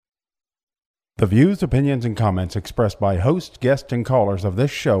The views, opinions, and comments expressed by hosts, guests, and callers of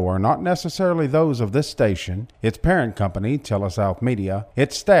this show are not necessarily those of this station, its parent company, Telesouth Media,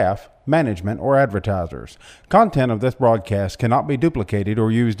 its staff, management, or advertisers. Content of this broadcast cannot be duplicated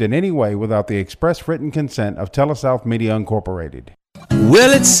or used in any way without the express written consent of Telesouth Media Incorporated.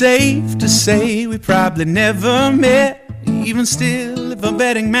 Well, it's safe to say we probably never met. Even still, if a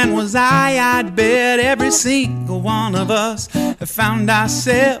betting man was I'd bet every single one of us have found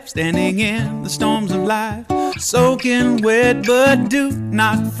ourselves standing in the storms of life, soaking wet, but do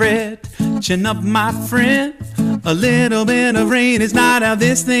not fret. Chin up, my friend. A little bit of rain is not how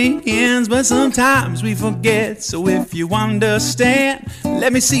this thing ends, but sometimes we forget. So if you understand,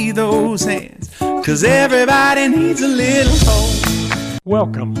 let me see those hands, 'cause everybody needs a little hope.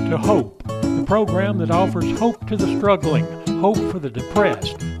 Welcome to Hope, the program that offers hope to the struggling, hope for the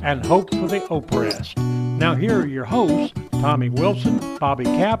depressed, and hope for the oppressed. Now here are your hosts, Tommy Wilson, Bobby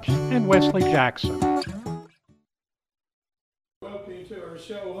Capps, and Wesley Jackson. Welcome to our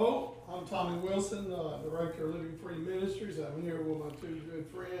show, Hope. I'm Tommy Wilson, Director of Living Free Ministries. I'm here with my two good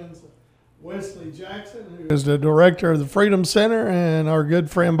friends, Wesley Jackson, who is the Director of the Freedom Center, and our good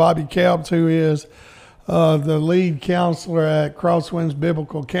friend Bobby Capps, who is the lead counselor at Crosswind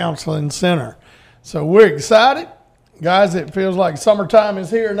Biblical Counseling Center. So we're excited. Guys, it feels like summertime is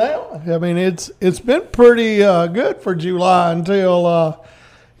here now. I mean, it's been pretty good for July until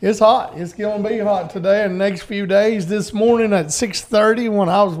it's hot. It's going to be hot today and the next few days. This morning at 6:30 when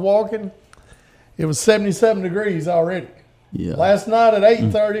I was walking, it was 77 degrees already. Yeah. Last night at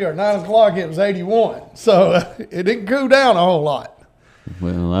 8:30 or 9 o'clock, it was 81. So it didn't cool down a whole lot.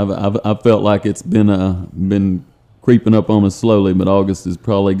 Well, I've felt like it's been creeping up on us slowly, but August is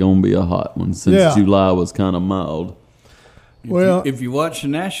probably going to be a hot one since July was kind of mild. If you watch the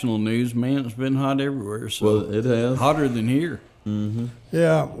national news, man, it's been hot everywhere. So well, it has. Hotter than here. Mm-hmm.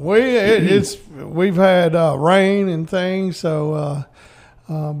 Yeah, we've had rain and things. So,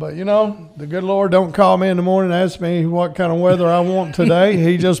 but you know, the good Lord don't call me in the morning and ask me what kind of weather I want today.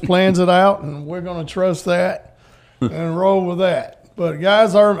 He just plans it out, and we're going to trust that and roll with that. But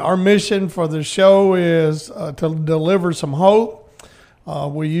guys, our mission for the show is to deliver some hope.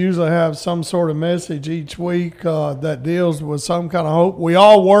 We usually have some sort of message each week that deals with some kind of hope. We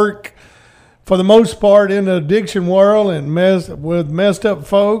all work, for the most part, in the addiction world and with messed up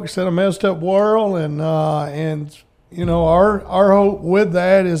folks in a messed up world. And you know, our hope with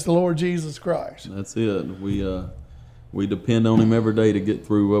that is the Lord Jesus Christ. That's it. We depend on Him every day to get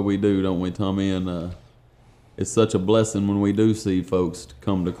through what we do, don't we, Tommy? And it's such a blessing when we do see folks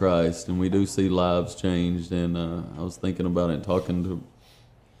come to Christ and we do see lives changed. And I was thinking about it and talking to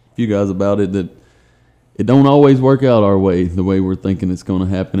a few guys about it, that it don't always work out our way, the way we're thinking it's going to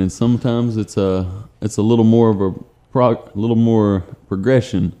happen. And sometimes it's a little more of a little more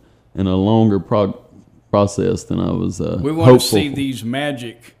progression and a longer process than I was we want hopeful to see these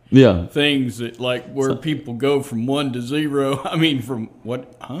magic things that, like, where people go from 1 to 0. I mean, from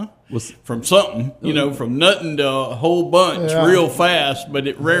what? Huh? From something, you know, from nothing to a whole bunch real fast, but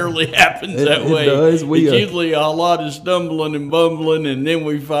it rarely happens that way. It's usually a lot of stumbling and bumbling, and then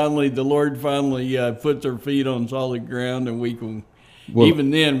the Lord finally puts our feet on solid ground, and we can,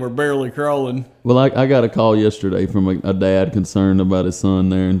 even then, we're barely crawling. Well, I got a call yesterday from a dad concerned about his son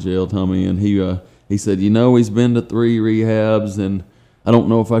there in jail, Tommy, and he said, you know, he's been to 3 rehabs, and I don't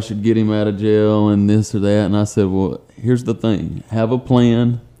know if I should get him out of jail and this or that. And I said, well, here's the thing. Have a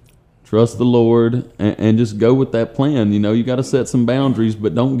plan. Trust the Lord, and just go with that plan. You know, you got to set some boundaries,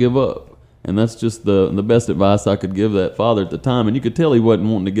 but don't give up. And that's just the best advice I could give that father at the time. And you could tell he wasn't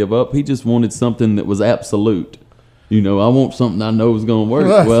wanting to give up. He just wanted something that was absolute. You know, I want something I know is going to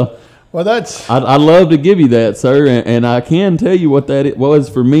work. Well, that's... I'd love to give you that, sir. And I can tell you what that was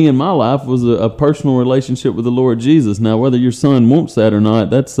for me in my life was a personal relationship with the Lord Jesus. Now, whether your son wants that or not,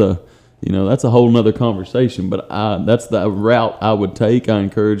 that's a whole nother conversation. But that's the route I would take. I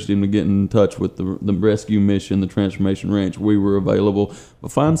encouraged him to get in touch with the rescue mission, the Transformation Ranch. We were available.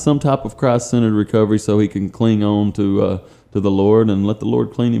 But find some type of Christ-centered recovery so he can cling on to the Lord and let the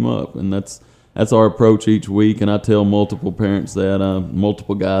Lord clean him up. And that's our approach each week. And I tell multiple parents that,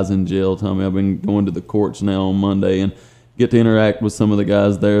 multiple guys in jail. Tommy, I've been going to the courts now on Monday and get to interact with some of the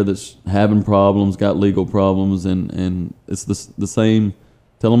guys there that's having problems, got legal problems, and it's the same.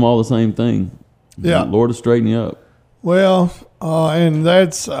 Tell them all the same thing. Yeah, Lord will straighten you up. Well, and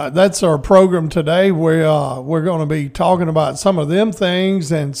that's our program today. We're going to be talking about some of them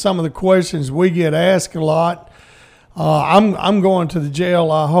things and some of the questions we get asked a lot. I'm going to the jail,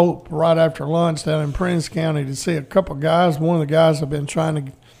 I hope, right after lunch down in Prince County to see a couple of guys. One of the guys I've been trying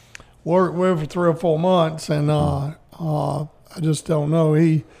to work with for 3 or 4 months, and I just don't know.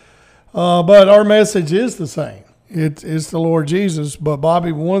 But our message is the same. It's the Lord Jesus. But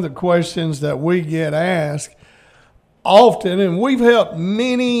Bobby, one of the questions that we get asked often, and we've helped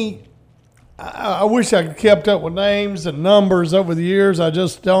many, I wish I could kept up with names and numbers over the years. I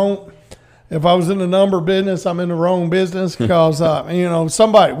just don't. If I was in the number business, I'm in the wrong business because,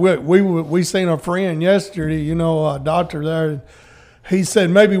 somebody, we seen a friend yesterday, a doctor there. He said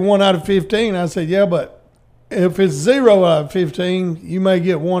maybe 1 out of 15. I said, yeah, but if it's 0 out of 15, you may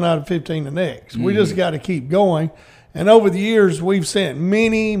get 1 out of 15 the next. We just got to keep going. And over the years, we've sent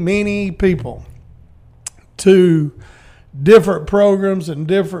many, many people to different programs and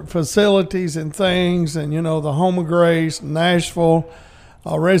different facilities and things. And, the Home of Grace, Nashville,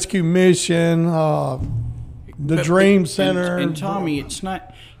 Rescue Mission, the Dream Center. And Tommy, it's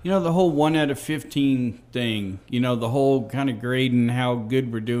not, the whole 1 out of 15 thing, the whole kind of grading how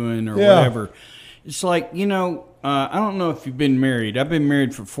good we're doing or whatever. It's like, I don't know if you've been married. I've been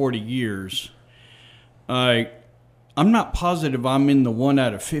married for 40 years. I'm not positive I'm in the 1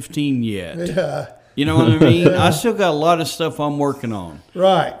 out of 15 yet. Yeah. You know what I mean? I still got a lot of stuff I'm working on.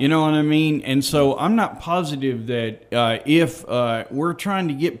 Right. You know what I mean? And so I'm not positive that if we're trying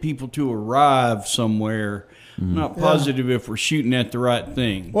to get people to arrive somewhere, I'm not positive if we're shooting at the right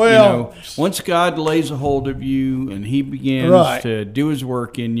thing. Well, once God lays a hold of you and He begins to do His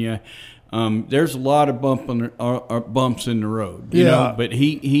work in you, there's a lot of bumps in the road. You know? But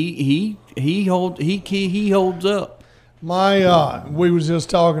He holds up. We was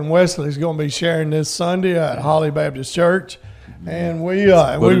just talking. Wesley's going to be sharing this Sunday at Holly Baptist Church, and we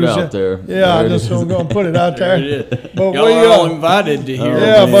put it out there. Yeah, I'm just going to put it out there. But y'all are all invited to hear.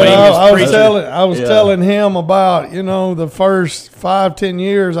 Yeah, but I was telling him about the first 5-10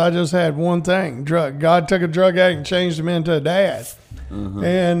 years. I just had one thing: God took a drug addict and changed him into a dad.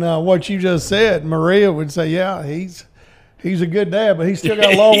 And what you just said, Maria would say, yeah, He's a good dad, but he's still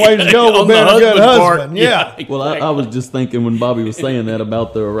got a long way to go with being a good husband. Yeah. Well, I was just thinking when Bobby was saying that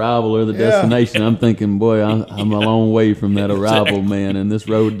about the arrival or the destination, I'm thinking, boy, I'm a long way from that arrival, man. And this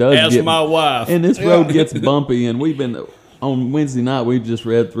road does my wife. And this road gets bumpy. And we've been, on Wednesday night, we just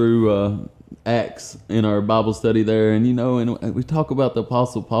read through Acts in our Bible study there. And, and we talk about the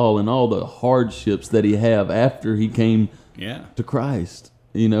Apostle Paul and all the hardships that he had after he came to Christ,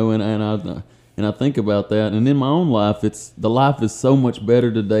 and I think about that, and in my own life, the life is so much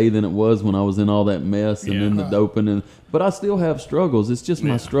better today than it was when I was in all that mess and in the doping. But I still have struggles. It's just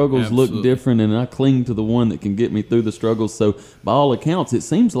my struggles look different, and I cling to the one that can get me through the struggles. So, by all accounts, it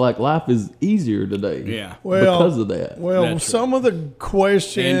seems like life is easier today. Yeah, because of that. Well, some of the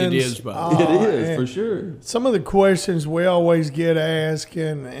questions, and it is, for sure. Some of the questions we always get asked,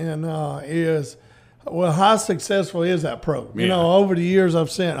 is. Well, how successful is that program? Over the years,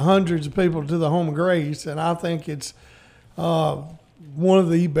 I've sent hundreds of people to the Home of Grace, and I think it's one of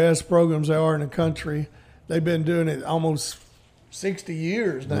the best programs there are in the country. They've been doing it almost 60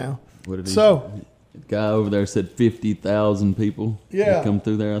 years now. The guy over there said 50,000 people come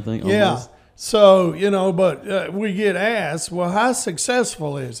through there, I think. Yeah. Almost. So, but we get asked, well, how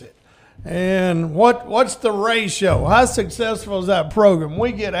successful is it? And what's the ratio? How successful is that program?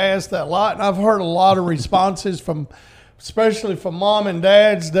 We get asked that a lot, and I've heard a lot of responses especially from mom and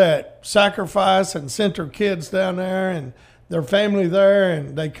dads that sacrifice and sent their kids down there and their family there,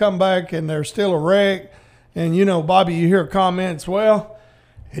 and they come back and they're still a wreck. And, Bobby, you hear comments, well,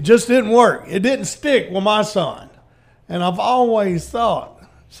 it just didn't work. It didn't stick with my son. And I've always thought,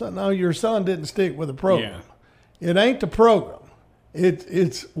 no, your son didn't stick with the program. Yeah. It ain't the program.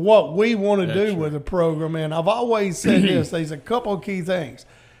 It's what we want to do with the program. And I've always said this, there's a couple of key things.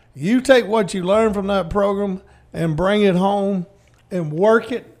 You take what you learn from that program and bring it home and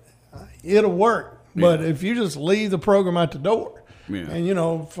work it, it'll work. Yeah. But if you just leave the program at the door,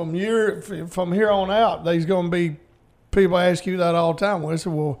 and from here on out, there's going to be people ask you that all the time. Well, I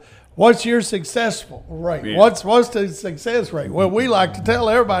said, well, what's your successful rate? Yeah. What's the success rate? Well, we like to tell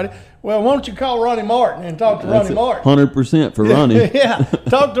everybody, well, why don't you call Ronnie Martin and talk to Ronnie Martin? 100% for Ronnie.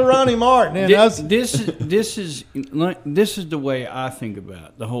 Talk to Ronnie Martin. And this is the way I think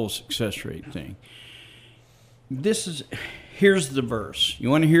about the whole success rate thing. Here's the verse.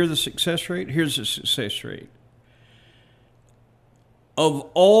 You want to hear the success rate? Here's the success rate. Of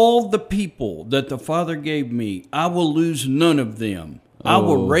all the people that the Father gave me, I will lose none of them. I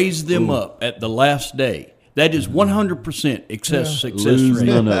will raise them up at the last day. That is 100% success rate.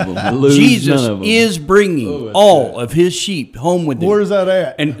 None of them. Jesus is bringing all of his sheep home with him. Where's that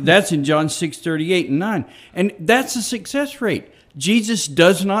at? And that's in John 6:38 and 9. And that's a success rate. Jesus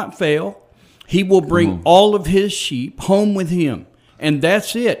does not fail. He will bring all of his sheep home with him. And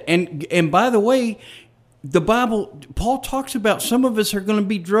that's it. And by the way, the Bible, Paul talks about some of us are going to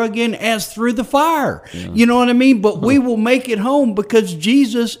be drug in as through the fire. Yeah. You know what I mean? But we will make it home because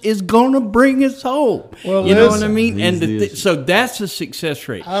Jesus is going to bring us home. Well, you know what I mean? And so that's a success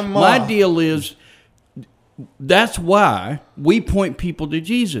rate. My deal is, that's why we point people to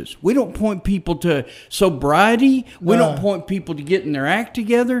Jesus. We don't point people to sobriety. We don't point people to getting their act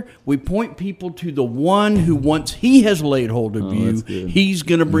together. We point people to the one who, once he has laid hold of you, he's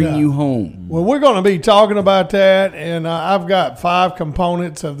going to bring you home. Well, we're going to be talking about that, and I've got 5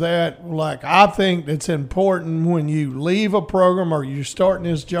 components of that. Like, I think it's important when you leave a program or you're starting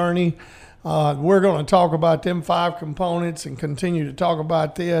this journey. We're going to talk about them 5 components and continue to talk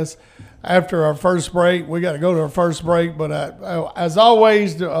about this. After our first break, we got to go to our first break. But as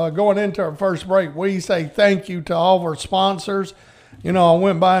always, going into our first break, we say thank you to all of our sponsors. You know, I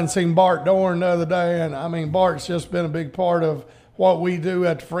went by and seen Bart Dorn the other day, and I mean, Bart's just been a big part of what we do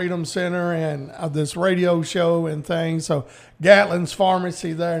at the Freedom Center and this radio show and things. So Gatlin's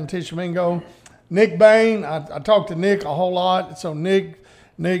Pharmacy there in Tishomingo. Nick Bain, I talked to Nick a whole lot. So Nick's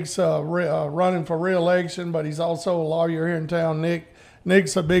running for re-election, but he's also a lawyer here in town.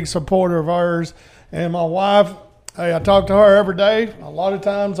 Nick's a big supporter of ours. And my wife, hey, I talk to her every day. A lot of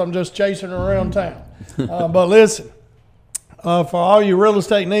times I'm just chasing her around town. But listen, for all your real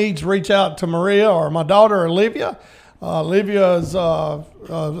estate needs, reach out to Maria or my daughter, Olivia. Olivia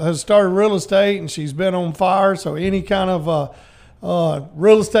has started real estate, and she's been on fire. So any kind of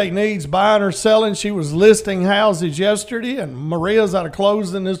real estate needs, buying or selling. She was listing houses yesterday, and Maria's out of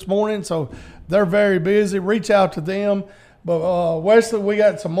closing this morning. So they're very busy. Reach out to them. But Wesley, we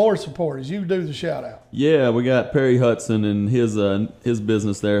got some more supporters. You do the shout out. Yeah, we got Perry Hudson and his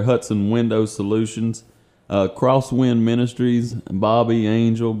business there, Hudson Window Solutions, Crosswind Ministries, Bobby,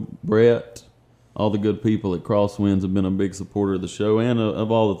 Angel, Brett, all the good people at Crosswinds have been a big supporter of the show and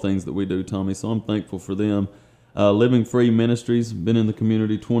of all the things that we do, Tommy. So I'm thankful for them. Living Free Ministries, been in the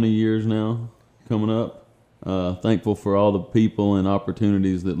community 20 years now, coming up. Thankful for all the people and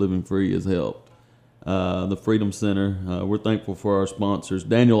opportunities that Living Free has helped. The Freedom Center, we're thankful for our sponsors.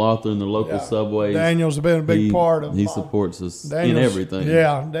 Daniel Arthur and the local subways. Daniel's been a big part of. He supports us in everything.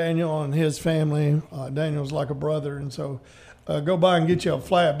 Yeah, Daniel and his family. Daniel's like a brother, and so go by and get you a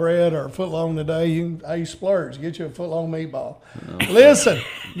flatbread or a footlong today. You splurge, get you a footlong meatball. Listen,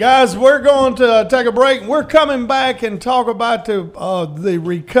 guys, we're going to take a break. We're coming back and talk about the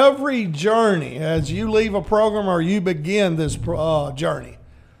recovery journey as you leave a program or you begin this journey.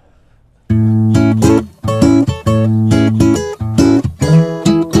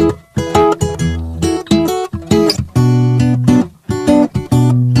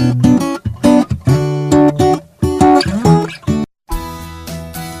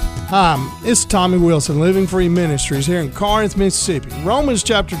 Hi, it's Tommy Wilson, Living Free Ministries here in Corinth, Mississippi. Romans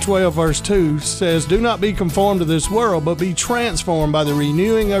chapter 12, verse 2 says, "Do not be conformed to this world, but be transformed by the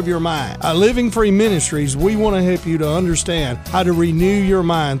renewing of your mind." At Living Free Ministries, we want to help you to understand how to renew your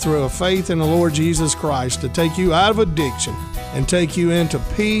mind through a faith in the Lord Jesus Christ to take you out of addiction and take you into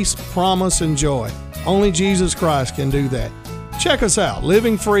peace, promise, and joy. Only Jesus Christ can do that. Check us out,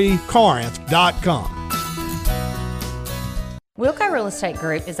 livingfreecorinth.com. Wilco Real Estate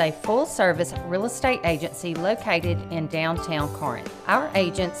Group is a full-service real estate agency located in downtown Corinth. Our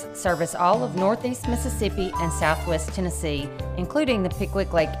agents service all of Northeast Mississippi and Southwest Tennessee, including the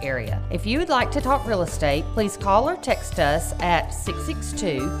Pickwick Lake area. If you would like to talk real estate, please call or text us at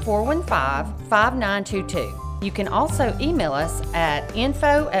 662-415-5922. You can also email us at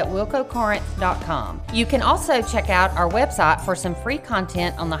info@wilcocorinth.com. You can also check out our website for some free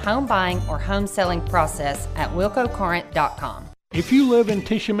content on the home buying or home selling process at wilcocorinth.com. If you live in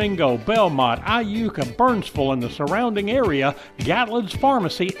Tishomingo, Belmont, Iuka, Burnsville, and the surrounding area, Gatlin's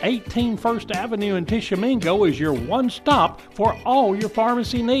Pharmacy, 18 First Avenue in Tishomingo is your one stop for all your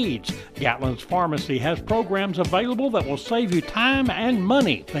pharmacy needs. Gatlin's Pharmacy has programs available that will save you time and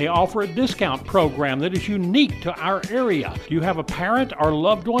money. They offer a discount program that is unique to our area. Do you have a parent or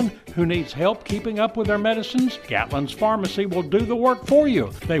loved one who needs help keeping up with their medicines? Gatlin's Pharmacy will do the work for you.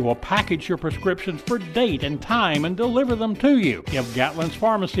 They will package your prescriptions for date and time and deliver them to you. Give Gatlin's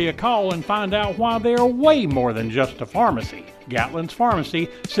Pharmacy a call and find out why they are way more than just a pharmacy. Gatlin's Pharmacy,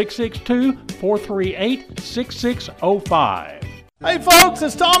 662-438-6605. Hey folks,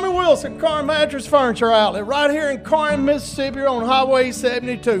 it's Tommy Wilson, Corinth Mattress Furniture Outlet, right here in Corinth, Mississippi on Highway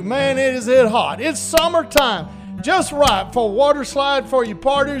 72. Man, it is hot. It's summertime. Just right for a water slide for your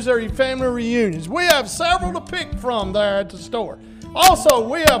parties or your family reunions. We have several to pick from there at the store. Also,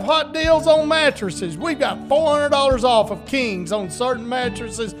 we have hot deals on mattresses. We've got $400 off of Kings on certain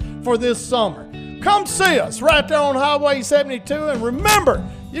mattresses for this summer. Come see us right there on Highway 72, and remember,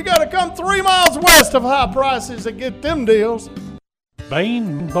 You got to come 3 miles west of high prices to get them deals.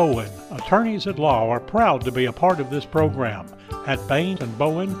 Bain & Bowen, attorneys at law, are proud to be a part of this program. At Bain &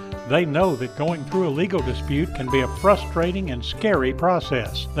 Bowen, they know that going through a legal dispute can be a frustrating and scary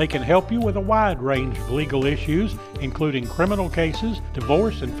process. They can help you with a wide range of legal issues, including criminal cases,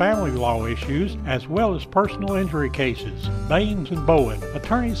 divorce and family law issues, as well as personal injury cases. Bain & Bowen,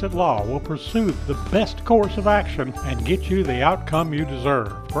 attorneys at law, will pursue the best course of action and get you the outcome you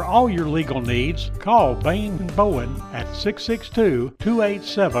deserve. For all your legal needs, call Bain & Bowen at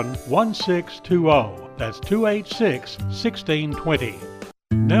 662-287-1620. That's 286-1620.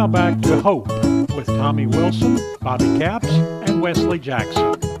 Now back to Hope with Tommy Wilson, Bobby Capps, and Wesley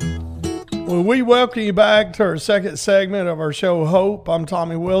Jackson. Well, we welcome you back to our second segment of our show, Hope. I'm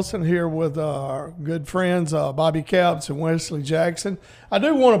Tommy Wilson here with our good friends, Bobby Capps and Wesley Jackson. I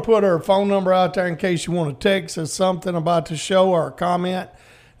do want to put our phone number out there in case you want to text us something about the show or a comment.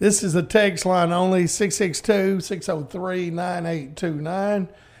 This is a text line only, 662-603-9829.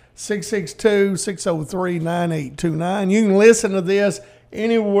 662-603-9829. You can listen to this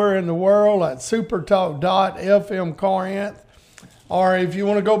anywhere in the world at SuperTalk.fm Corinth, or if you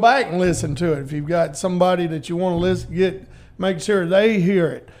want to go back and listen to it, if you've got somebody that you want to make sure they hear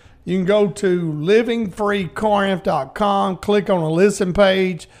it, you can go to livingfreecorinth.com, click on the listen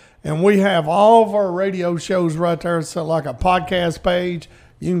page, and we have all of our radio shows right there. So like a podcast page.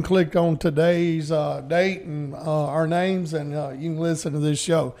 You can click on today's date and our names, and you can listen to this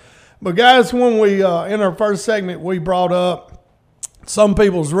show. But guys, when we in our first segment, we brought up some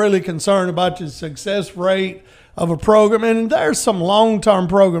people's really concerned about the success rate of a program, and there's some long-term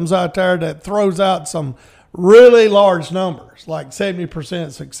programs out there that throws out some really large numbers, like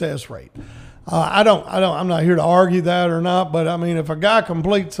 70% success rate. I'm not here to argue that or not, but I mean, if a guy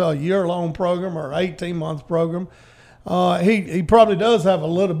completes a year-long program or 18-month program, he probably does have a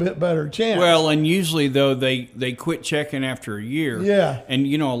little bit better chance. Well, and usually, though, they quit checking after a year. Yeah. And,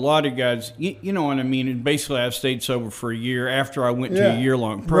 you know, a lot of guys, you know what I mean? And basically, I've stayed sober for a year after I went to a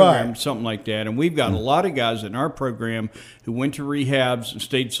year-long program, right. Something like that. And we've got a lot of guys in our program who went to rehabs and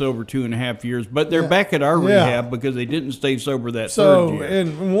stayed sober 2.5 years, but they're back at our rehab because they didn't stay sober that third year.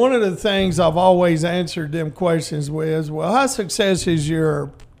 And one of the things I've always answered them questions with is, well, how successful is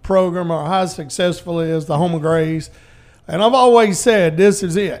your program, or how successful is the Home of Grace? And I've always said this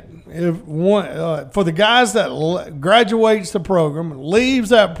is it. If one, for the guys that graduates the program, leaves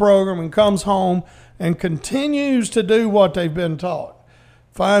that program and comes home and continues to do what they've been taught,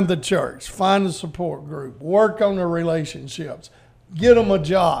 find the church, find the support group, work on their relationships, get them a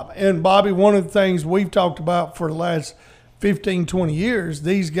job. And Bobby, one of the things we've talked about for the last 15, 20 years,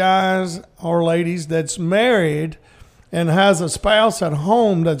 these guys or ladies that's married and has a spouse at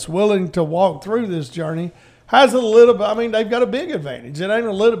home that's willing to walk through this journey has a little bit, I mean, they've got a big advantage. It ain't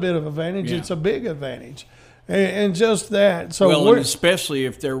a little bit of advantage, it's a big advantage. And just that. So well, and especially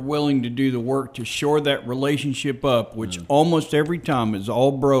if they're willing to do the work to shore that relationship up, which almost every time is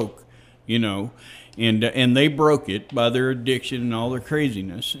all broke, you know, and they broke it by their addiction and all their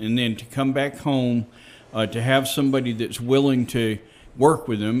craziness. And then to come back home, to have somebody that's willing to work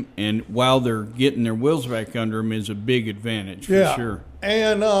with them and while they're getting their wheels back under them is a big advantage for sure.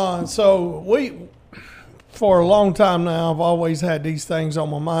 And so for a long time now, I've always had these things on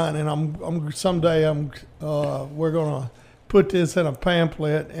my mind, and someday we're going to put this in a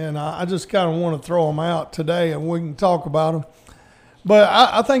pamphlet, and I just kind of want to throw them out today, and we can talk about them. But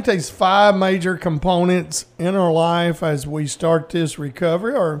I think there's 5 major components in our life as we start this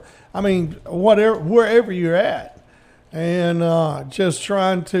recovery, or I mean, wherever you're at, and just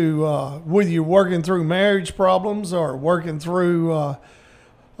trying to, whether you're working through marriage problems or working through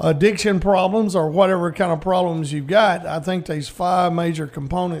addiction problems or whatever kind of problems you've got, I think there's 5 major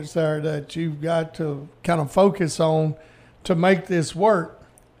components there that you've got to kind of focus on to make this work.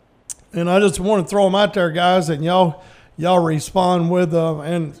 And I just want to throw them out there, guys, and y'all respond with them.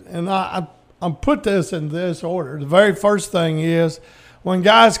 And I put this in this order. The very first thing is when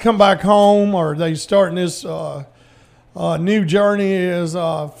guys come back home or they starting this new journey is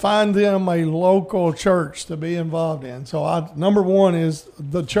find them a local church to be involved in. So number 1 is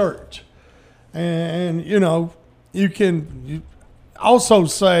the church. And you know, you can also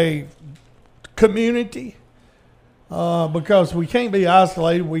say community because we can't be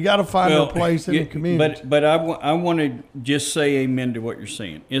isolated. We got to find a place in the community. But I want to just say amen to what you're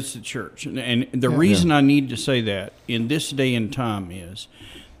saying. It's the church. And the reason I need to say that in this day and time is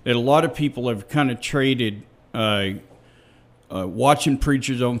that a lot of people have kind of traded watching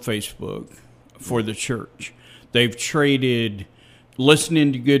preachers on Facebook for the church. They've traded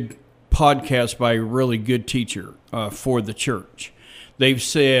listening to good podcasts by a really good teacher for the church. they've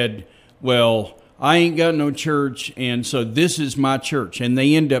said, well, I ain't got no church, and so this is my church. And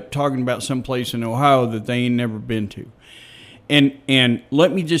they end up talking about some place in Ohio that they ain't never been to. And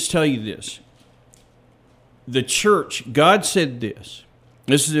let me just tell you this. The church, God said this.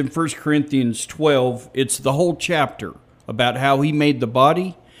 This is in 1 Corinthians 12. It's the whole chapter about how he made the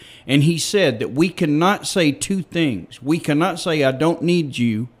body. And he said that we cannot say two things. We cannot say, I don't need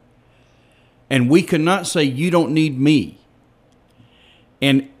you. And we cannot say, you don't need me.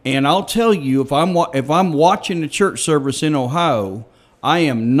 And I'll tell you, if I'm watching a church service in Ohio, I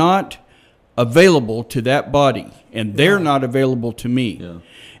am not available to that body. And they're not available to me. Yeah.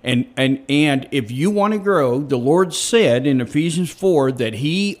 And if you want to grow, the Lord said in Ephesians 4 that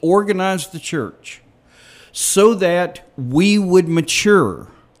he organized the church so that we would mature.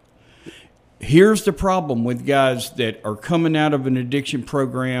 Here's the problem with guys that are coming out of an addiction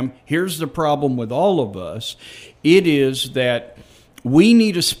program. Here's the problem with all of us. It is that we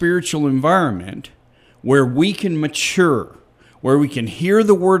need a spiritual environment where we can mature, where we can hear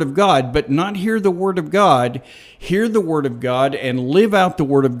the Word of God, but not hear the Word of God, hear the Word of God, and live out the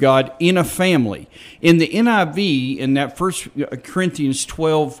Word of God in a family. In the NIV, in that 1 Corinthians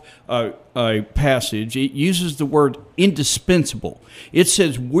 12 passage, it uses the word indispensable. It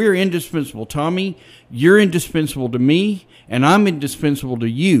says, we're indispensable. Tommy, you're indispensable to me, and I'm indispensable to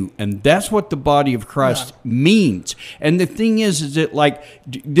you. And that's what the body of Christ means. And the thing is that, like,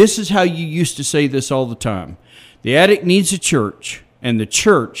 this is how you used to say this all the time. The addict needs a church, and the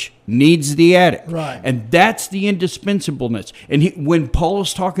church needs the addict. Right. And that's the indispensableness. And when Paul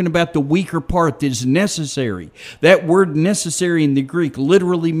is talking about the weaker part that is necessary, that word necessary in the Greek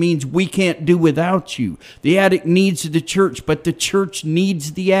literally means we can't do without you. The addict needs the church, but the church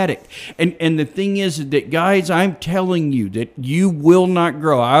needs the addict. And the thing is that, guys, I'm telling you that you will not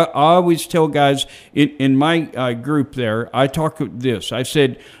grow. I always tell guys in my group there, I talk this. I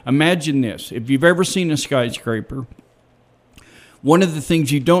said, imagine this. If you've ever seen a skyscraper, one of the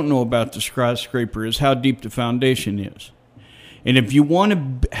things you don't know about the skyscraper is how deep the foundation is. And if you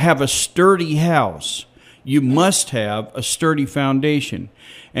want to have a sturdy house, you must have a sturdy foundation.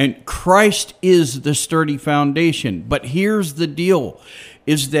 And Christ is the sturdy foundation. But here's the deal,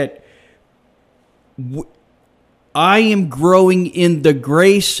 is that I am growing in the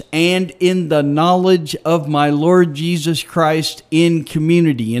grace and in the knowledge of my Lord Jesus Christ in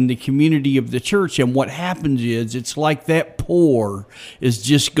community, in the community of the church. And what happens is it's like that pour is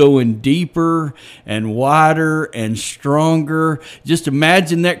just going deeper and wider and stronger. Just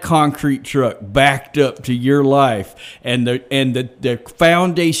imagine that concrete truck backed up to your life and the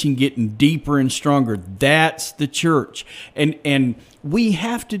foundation getting deeper and stronger. That's the church. And we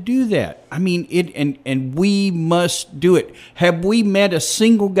have to do that. I mean, and we must do it. Have we met a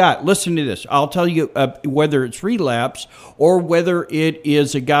single guy? Listen to this. I'll tell you whether it's relapse or whether it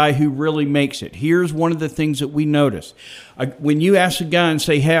is a guy who really makes it. Here's one of the things that we notice. When you ask a guy and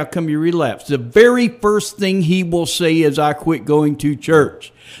say, hey, how come you relapsed? The very first thing he will say is, I quit going to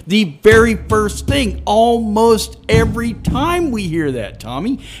church. The very first thing, almost every time we hear that,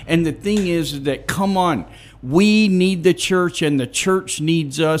 Tommy. And the thing is that, come on, we need the church and the church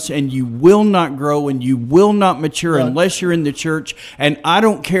needs us, and you will not grow and you will not mature unless you're in the church. And I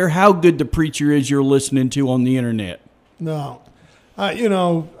don't care how good the preacher is you're listening to on the internet. No.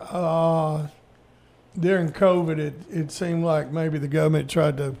 During COVID, it seemed like maybe the government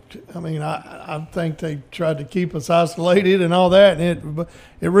tried to, I think they tried to keep us isolated and all that. And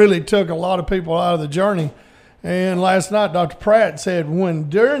it really took a lot of people out of the journey. And last night, Dr. Pratt said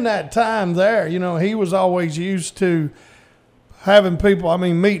during that time there, he was always used to having people,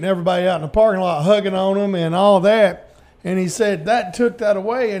 meeting everybody out in the parking lot, hugging on them and all that. And he said that took that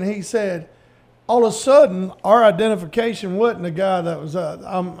away. And he said, all of a sudden, our identification wasn't the guy that was,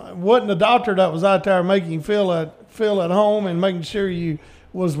 wasn't the doctor that was out there making you feel at home and making sure you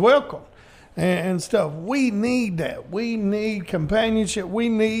was welcome. And stuff. We need that. We need companionship. We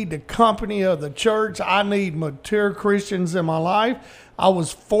need the company of the church. I need mature Christians in my life. I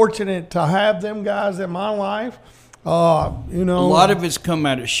was fortunate to have them guys in my life. A lot of it's come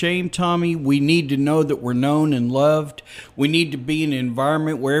out of shame, Tommy. We need to know that we're known and loved. We need to be in an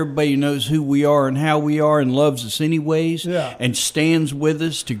environment where everybody knows who we are and how we are and loves us anyways, and stands with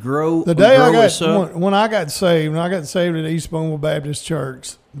us to grow. The day when I got saved at East Boonville Baptist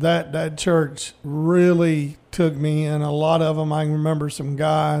Church, that church really took me in. A lot of them, I can remember some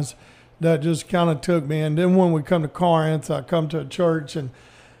guys that just kind of took me in. Then when we come to Corinth, I come to a church, and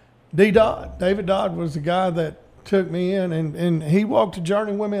David Dodd was the guy that took me in, and he walked the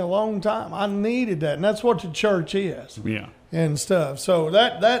journey with me a long time. I needed that, and that's what the church is. Yeah. and stuff. So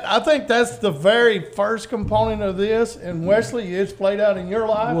that I think that's the very first component of this. And Wesley, it's played out in your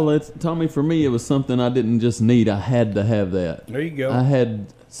life. Well, Tommy, for me, it was something I didn't just need. I had to have that. There you go. I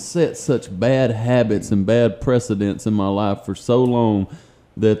had set such bad habits and bad precedents in my life for so long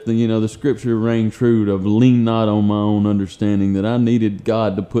that the scripture rang true to lean not on my own understanding, that I needed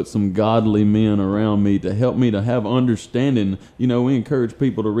God to put some godly men around me to help me to have understanding. We encourage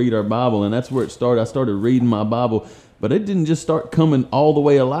people to read our Bible, and that's where it started. I started reading my Bible, but it didn't just start coming all the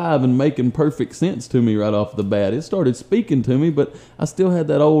way alive and making perfect sense to me right off the bat. It started speaking to me, but I still had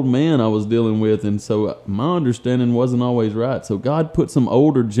that old man I was dealing with, and so my understanding wasn't always right. So God put some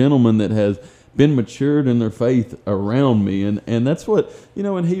older gentlemen that has been matured in their faith around me, and that's what,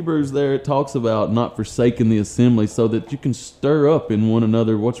 in Hebrews there it talks about not forsaking the assembly, so that you can stir up in one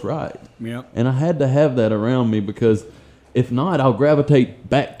another what's right. Yeah. And I had to have that around me, because if not, I'll gravitate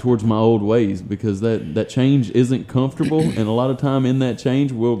back towards my old ways, because that change isn't comfortable, and a lot of time in that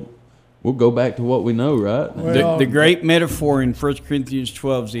change we'll go back to what we know, right? Well, the great metaphor in 1 Corinthians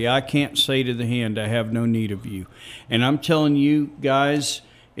 12 is the eye can't say to the hand, I have no need of you. And I'm telling you guys,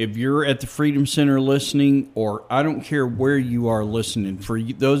 if you're at the Freedom Center listening, or I don't care where you are listening, for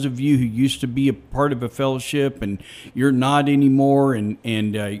those of you who used to be a part of a fellowship and you're not anymore, and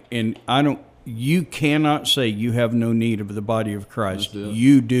you cannot say you have no need of the body of Christ.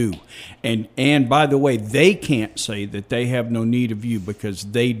 You do. And by the way, they can't say that they have no need of you, because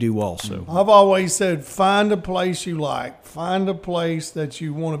they do also. I've always said, find a place you like. Find a place that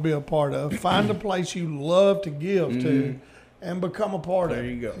you want to be a part of. Find a place you love to give to, and become a part of it.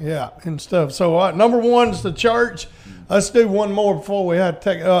 There you go. Yeah, and stuff. So number one is the church. Let's do one more before we have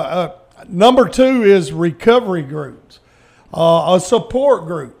to take. Number two is recovery groups, a support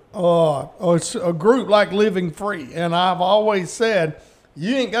group. It's a group like Living Free. And I've always said,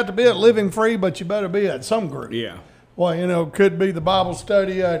 you ain't got to be at Living Free, but you better be at some group. Yeah. Well, could be the Bible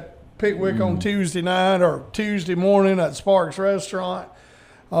study at Pickwick on Tuesday night, or Tuesday morning at Sparks Restaurant,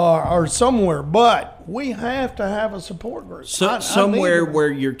 or somewhere. But we have to have a support group. Somewhere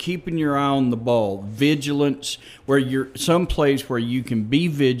where you're keeping your eye on the ball, vigilance, where you're someplace where you can be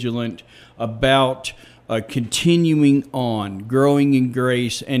vigilant about continuing on, growing in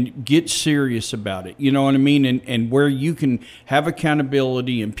grace, and get serious about it. You know what I mean? And where you can have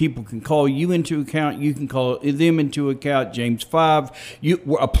accountability, and people can call you into account, you can call them into account. James 5,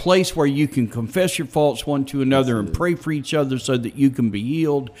 a place where you can confess your faults one to another and pray for each other so that you can be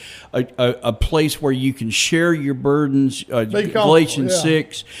healed. A place where you can share your burdens. Galatians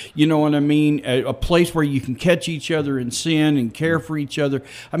 6, you know what I mean? A place where you can catch each other in sin and care for each other.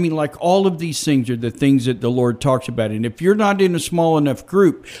 I mean, like, all of these things are the things that the Lord talks about. And if you're not in a small enough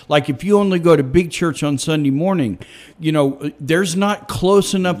group, like if you only go to big church on Sunday morning, there's not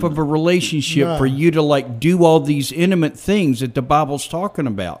close enough of a relationship for you to do all these intimate things that the Bible's talking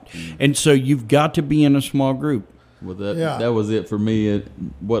about. And so you've got to be in a small group. Well, that was it for me.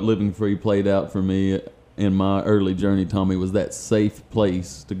 What Living Free played out for me in my early journey, Tommy, was that safe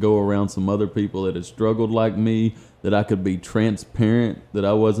place to go around some other people that had struggled like me, that I could be transparent, that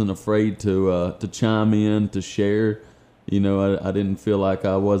I wasn't afraid to chime in, to share. I didn't feel like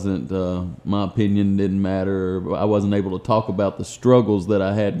I wasn't, my opinion didn't matter, or I wasn't able to talk about the struggles that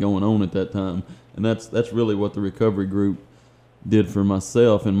I had going on at that time. And that's really what the recovery group did for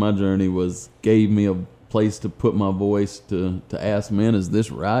myself in my journey, was gave me a place to put my voice, to ask, man, is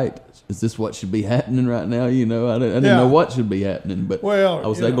this right? Is this what should be happening right now? I didn't know what should be happening, but I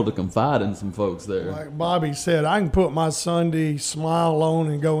was able to confide in some folks there. Like Bobby said, I can put my Sunday smile on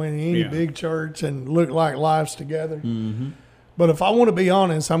and go in any big church and look like life's together. Mm-hmm. But if I want to be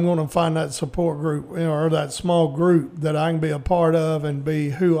honest, I'm going to find that support group, or that small group that I can be a part of and be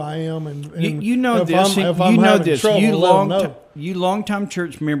who I am. And you know this. You longtime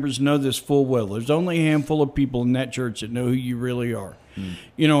church members know this full well. There's only a handful of people in that church that know who you really are.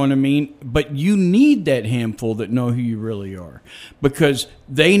 You know what I mean? But you need that handful that know who you really are, because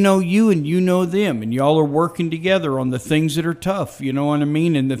they know you and you know them, and y'all are working together on the things that are tough, you know what I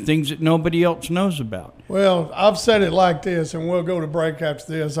mean, and the things that nobody else knows about. Well, I've said it like this, and we'll go to break after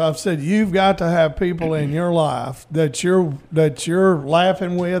this. I've said you've got to have people in your life that you're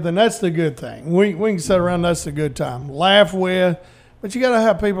laughing with, and that's the good thing. We can sit around, that's the good time. Laugh with. But you got to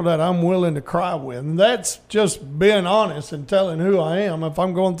have people that I'm willing to cry with. And that's just being honest and telling who I am. If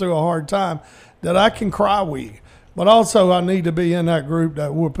I'm going through a hard time, that I can cry with. But also I need to be in that group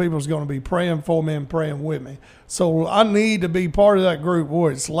where people's going to be praying for me and praying with me. So I need to be part of that group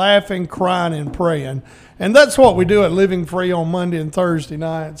where it's laughing, crying, and praying. And that's what we do at Living Free on Monday and Thursday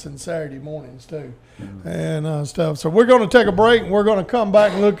nights and Saturday mornings too. And stuff. So we're going to take a break, and we're going to come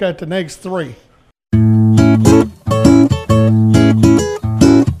back and look at the next three.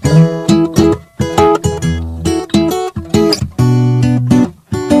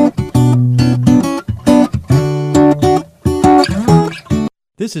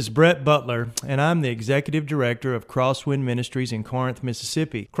 This is Brett Butler, and I'm the Executive Director of Crosswind Ministries in Corinth,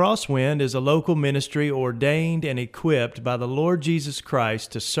 Mississippi. Crosswind is a local ministry ordained and equipped by the Lord Jesus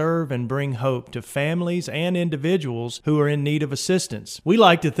Christ to serve and bring hope to families and individuals who are in need of assistance. We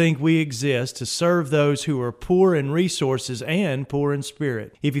like to think we exist to serve those who are poor in resources and poor in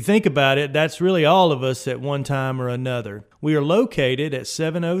spirit. If you think about it, that's really all of us at one time or another. We are located at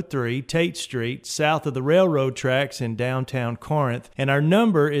 703 Tate Street, south of the railroad tracks in downtown Corinth, and our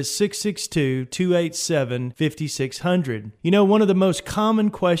number is 662-287-5600. You know, one of the most common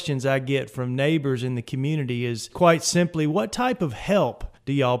questions I get from neighbors in the community is quite simply, what type of help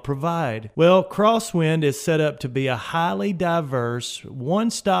do y'all provide? Well, Crosswind is set up to be a highly diverse,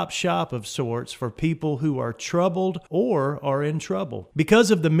 one-stop shop of sorts for people who are troubled or are in trouble. Because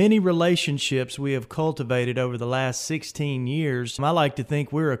of the many relationships we have cultivated over the last 16 years, I like to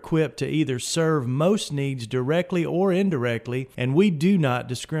think we're equipped to either serve most needs directly or indirectly, and we do not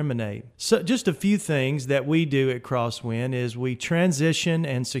discriminate. So just a few things that we do at Crosswind is we transition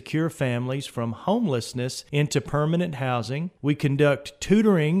and secure families from homelessness into permanent housing. We conduct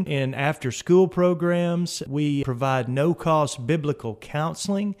tutoring in after-school programs. We provide no-cost biblical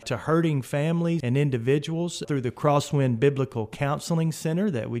counseling to hurting families and individuals through the Crosswind Biblical Counseling Center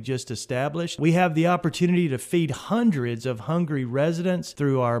that we just established. We have the opportunity to feed hundreds of hungry residents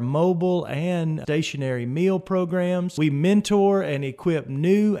through our mobile and stationary meal programs. We mentor and equip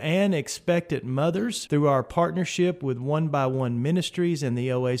new and expectant mothers through our partnership with 1x1 Ministries and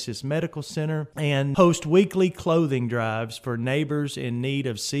the Oasis Medical Center, and host weekly clothing drives for neighbors in need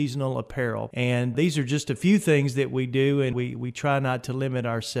of seasonal apparel. And these are just a few things that we do, and we try not to limit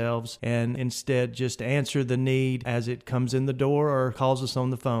ourselves and instead just answer the need as it comes in the door or calls us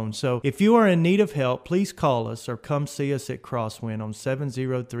on the phone. So if you are in need of help, please call us or come see us at Crosswind on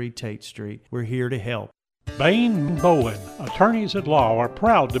 703 Tate Street. We're here to help. Bain & Bowen, attorneys at law, are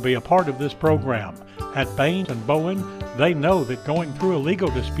proud to be a part of this program. At Bain & Bowen, they know that going through a legal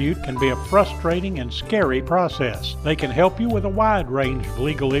dispute can be a frustrating and scary process. They can help you with a wide range of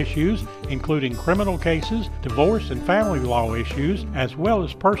legal issues, including criminal cases, divorce and family law issues, as well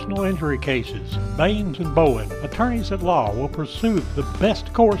as personal injury cases. Bain & Bowen, attorneys at law, will pursue the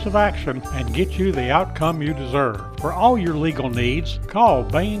best course of action and get you the outcome you deserve. For all your legal needs, call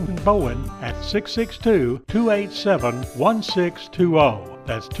Bain & Bowen at 662-287-1620.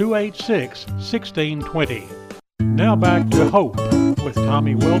 That's 286-1620. Now back to Hope with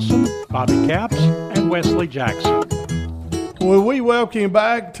Tommy Wilson, Bobby Capps, and Wesley Jackson. Well, we welcome you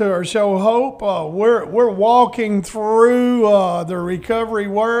back to our show, Hope. We're walking through the recovery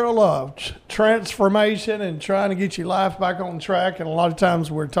world of transformation and trying to get your life back on track. And a lot of times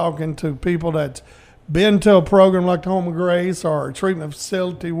we're talking to people that's been to a program like the Home of Grace or a treatment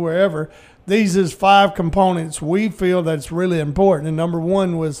facility, wherever. These is 5 components we feel that's really important. And number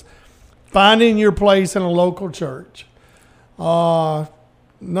 1 was finding your place in a local church.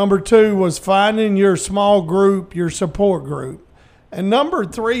 Number 2 was finding your small group, your support group. And number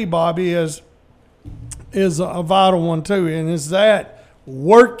 3, Bobby, is a vital one too, and is that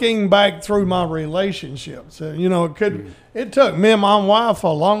working back through my relationships. It took me and my wife a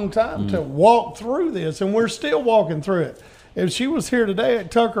long time to walk through this, and we're still walking through it. If she was here today,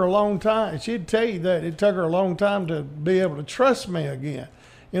 it took her a long time. She'd tell you that it took her a long time to be able to trust me again.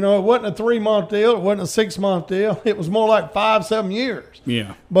 It wasn't a 3-month deal. It wasn't a 6-month deal. It was more like 5-7 years.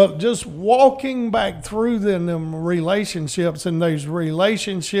 Yeah. But just walking back through them relationships and those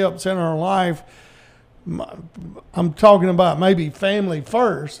relationships in our life, I'm talking about maybe family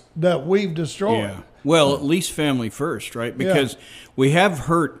first, that we've destroyed. Yeah. Well, at least family first, right? Because we have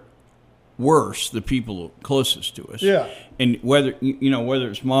hurt worse the people closest to us. Yeah. And whether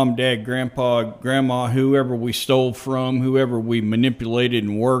it's mom, dad, grandpa, grandma, whoever we stole from, whoever we manipulated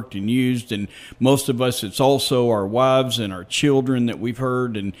and worked and used, and most of us, it's also our wives and our children that we've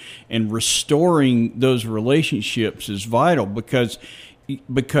hurt, and restoring those relationships is vital because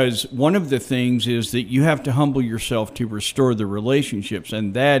one of the things is that you have to humble yourself to restore the relationships,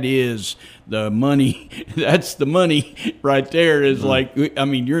 and that is the money. That's the money right there. Is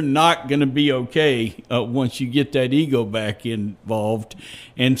you're not going to be okay once you get that ego back involved,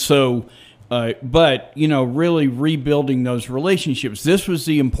 and so. But really rebuilding those relationships. This was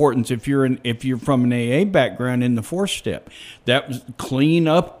the importance. If you're from an AA background, in the 4th step, that was clean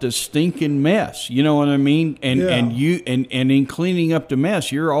up the stinking mess. You know what I mean? And in cleaning up the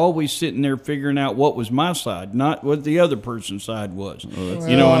mess, you're always sitting there figuring out what was my side, not what the other person's side was.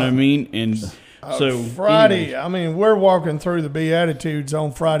 You know what I mean? And so Friday, we're walking through the Beatitudes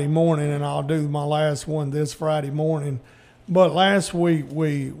on Friday morning, and I'll do my last one this Friday morning. But last week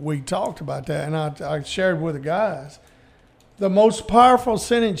we talked about that, and I shared with the guys the most powerful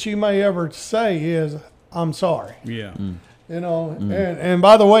sentence you may ever say is, I'm sorry. Yeah. You know, and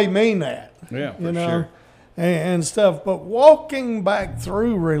by the way, mean that. Yeah, you for know, sure. And stuff. But walking back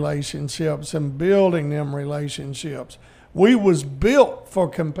through relationships and building them relationships, we was built for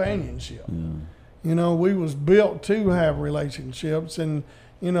companionship. You know, we was built to have relationships, and,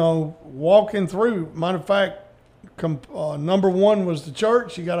 you know, walking through, matter of fact, number one was the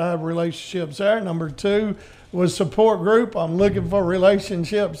church. You got to have relationships there. Number two was support group. I'm looking for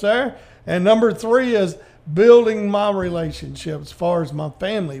relationships there. And number three is building my relationships as far as my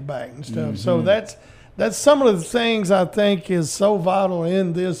family back and stuff. So that's some of the things I think is so vital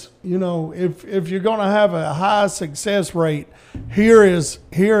in this. You know, if you're going to have a high success rate, here is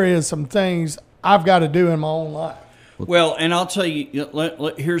some things I've got to do in my own life. Well, and I'll tell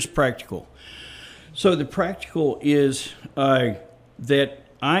you, here's practical. So the practical is that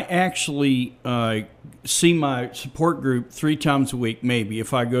I actually see my support group 3 times a week, maybe,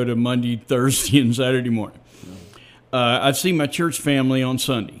 if I go to Monday, Thursday, and Saturday morning. I see my church family on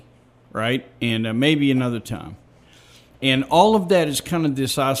Sunday, right? And maybe another time. And all of that is kind of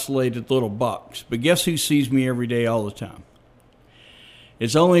this isolated little box. But guess who sees me every day all the time?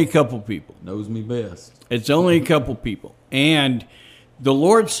 It's only a couple people. Knows me best. It's only a couple people. And the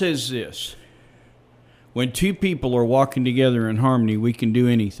Lord says this: when 2 people are walking together in harmony, we can do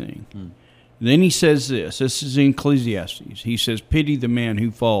anything. Then he says this is in Ecclesiastes. He says, pity the man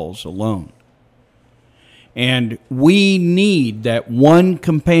who falls alone. And we need that one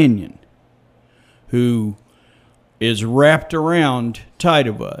companion who is wrapped around tight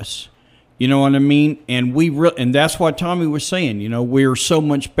of us. You know what I mean? And and that's what Tommy was saying. You know, we're so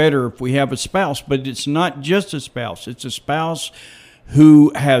much better if we have a spouse, but it's not just a spouse. It's a spouse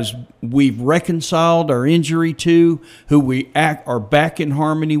who we've reconciled our injury to, who we are back in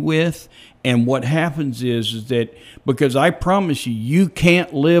harmony with. And what happens is that, because I promise you, you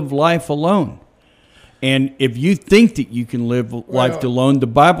can't live life alone. And if you think that you can live life alone, the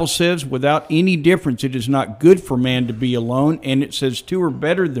Bible says, without any difference, it is not good for man to be alone. And it says 2 are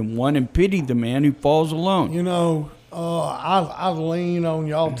better than 1, and pity the man who falls alone. You know, I lean on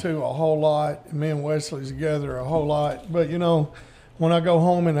y'all two a whole lot. Me and Wesley's together a whole lot. But, you know, when I go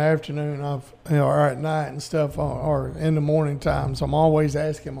home in the afternoon, or at night and stuff, or in the morning times, I'm always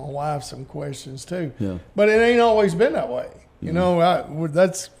asking my wife some questions too. Yeah. But it ain't always been that way. You know,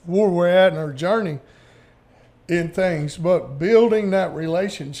 that's where we're at in our journey in things. But building that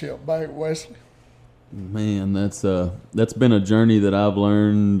relationship back, Wesley. Man, that's been a journey that I've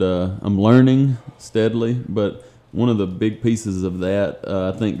learned. I'm learning steadily, but one of the big pieces of that,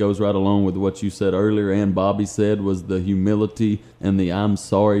 I think, goes right along with what you said earlier and Bobby said, was the humility and the I'm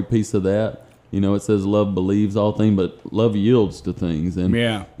sorry piece of that. You know, it says love believes all things, but love yields to things. And,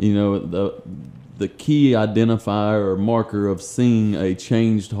 you know, the key identifier or marker of seeing a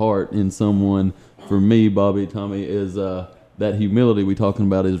changed heart in someone, for me, Bobby, Tommy, is that humility we're talking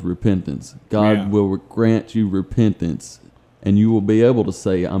about is repentance. God will grant you repentance, and you will be able to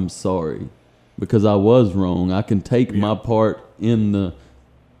say, I'm sorry, because I was wrong. I can take my part in the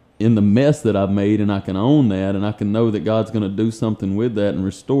mess that I've made, and I can own that, and I can know that God's going to do something with that and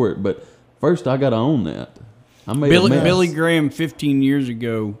restore it. But first, I got to own that. I made a mess. Billy Graham 15 years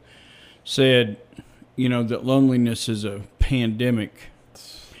ago said, you know, that loneliness is a pandemic.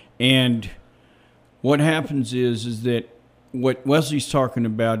 And what happens is that what Wesley's talking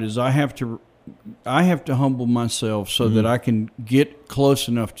about is I have to humble myself so that I can get close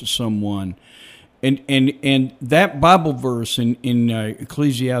enough to someone. And that Bible verse in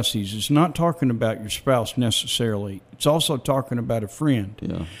Ecclesiastes is not talking about your spouse necessarily. It's also talking about a friend.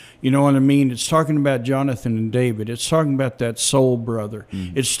 Yeah. You know what I mean? It's talking about Jonathan and David. It's talking about that soul brother.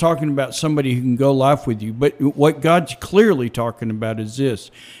 It's talking about somebody who can go life with you. But what God's clearly talking about is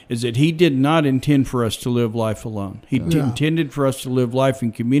this, is that he did not intend for us to live life alone. He intended for us to live life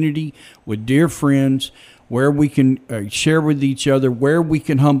in community with dear friends, where we can share with each other, where we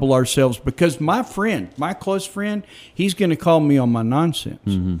can humble ourselves. Because my friend, my close friend, he's going to call me on my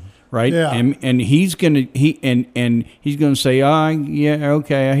nonsense, right? Yeah. And he's going to say, yeah,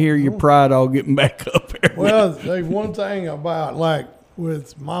 okay, I hear your pride all getting back up there. Well, there's one thing about, like,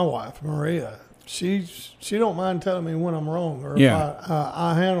 with my wife, Maria, she don't mind telling me when I'm wrong, or if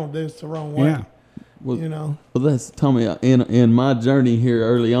I handled this the wrong way. Yeah. Well, you know. Well, that's Tommy. In my journey here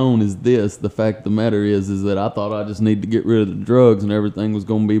early on is this. The fact of the matter is that I thought I just need to get rid of the drugs and everything was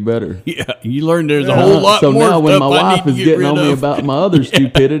going to be better. Yeah, you learned there's a whole lot more. So now when my wife is getting on me about my other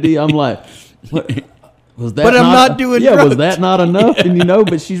stupidity, I'm like, what? Was that? But I'm not doing. Yeah, drugs. Was that not enough? And you know,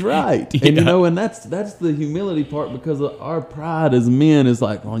 but she's right. And you know, and that's the humility part, because our pride as men is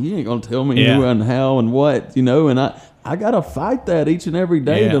like, well, you ain't gonna tell me who and how and what, you know. And I got to fight that each and every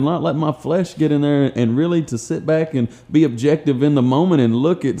day to not let my flesh get in there and really to sit back and be objective in the moment and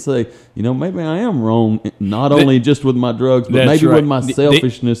look at, say, maybe I am wrong, not only just with my drugs, but maybe with my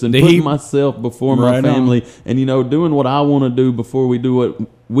selfishness and putting myself before my family and, doing what I want to do before we do what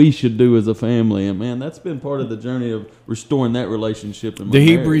we should do as a family. And, man, that's been part of the journey of restoring that relationship in my marriage.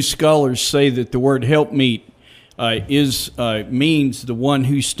 Hebrew scholars say that the word helpmeet means the one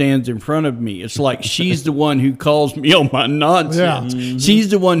who stands in front of me. It's like she's the one who calls me on my nonsense. Yeah. She's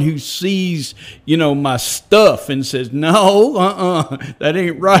the one who sees, my stuff and says, no, that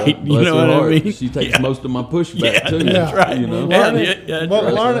ain't right. You know what I mean? She takes most of my pushback too. That's right.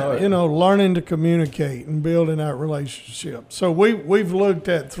 Learning to communicate and building that relationship. So we've looked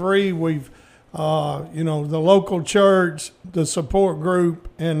at three. We've the local church, the support group,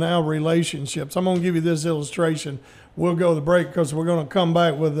 and now relationships. I'm going to give you this illustration. We'll go to the break because we're going to come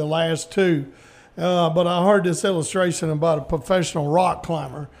back with the last two. But I heard this illustration about a professional rock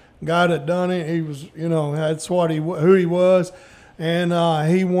climber, guy that done it. He was, that's who he was. And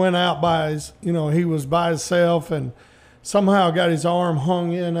he went out by his, he was by himself and somehow got his arm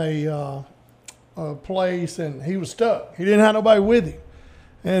hung in a place and he was stuck. He didn't have nobody with him.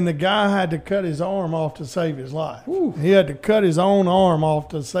 And the guy had to cut his arm off to save his life. Ooh. He had to cut his own arm off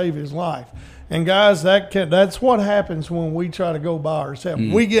to save his life. And guys, that's what happens when we try to go by ourselves.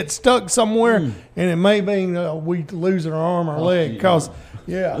 We get stuck somewhere, and it may mean we lose our arm or leg because,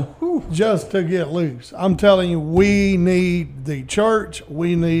 just to get loose. I'm telling you, we need the church,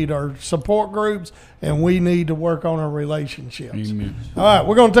 we need our support groups, and we need to work on our relationships. Amen. All right,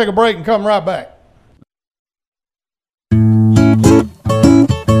 we're going to take a break and come right back.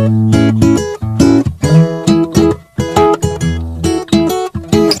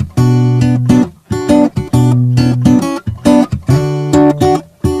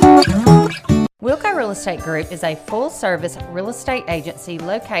 Real Estate Group is a full-service real estate agency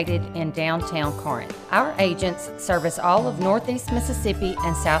located in downtown Corinth. Our agents service all of Northeast Mississippi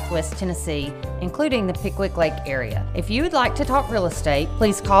and Southwest Tennessee, including the Pickwick Lake area. If you would like to talk real estate,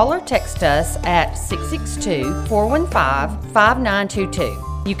 please call or text us at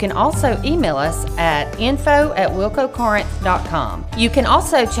 662-415-5922. You can also email us at info@wilcocorinth.com. You can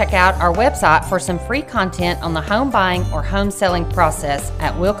also check out our website for some free content on the home buying or home selling process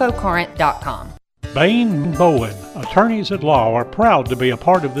at wilcocorinth.com. Bain & Bowen, attorneys at law, are proud to be a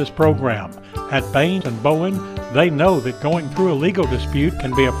part of this program. At Bain & Bowen, they know that going through a legal dispute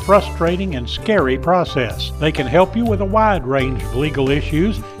can be a frustrating and scary process. They can help you with a wide range of legal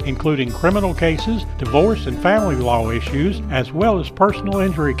issues, including criminal cases, divorce and family law issues, as well as personal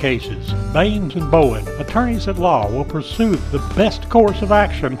injury cases. Bain & Bowen, attorneys at law, will pursue the best course of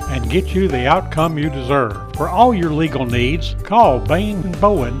action and get you the outcome you deserve. For all your legal needs, call Bain &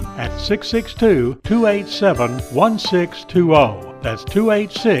 Bowen at 662-287-1620. That's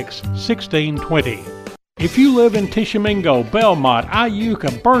 286-1620. If you live in Tishomingo, Belmont,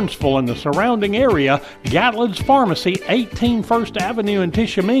 Iuka, Burnsville, and the surrounding area, Gatlin's Pharmacy, 18 First Avenue in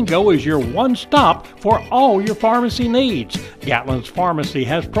Tishomingo is your one stop for all your pharmacy needs. Gatlin's Pharmacy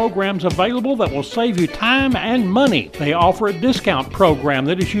has programs available that will save you time and money. They offer a discount program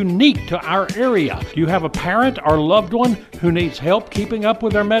that is unique to our area. Do you have a parent or loved one who needs help keeping up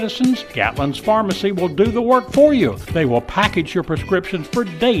with their medicines? Gatlin's Pharmacy will do the work for you. They will package your prescriptions for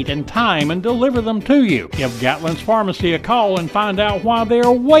date and time and deliver them to you. Give Gatlin's Pharmacy a call and find out why they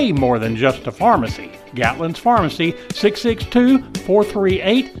are way more than just a pharmacy. Gatlin's Pharmacy,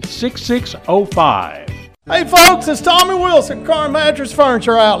 662-438-6605. Hey folks, it's Tommy Wilson, Corinth Mattress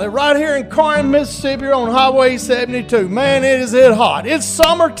Furniture Outlet, right here in Corinth, Mississippi on Highway 72. Man, it is hot. It's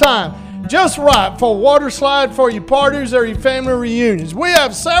summertime. Just right for a water slide for your parties or your family reunions. We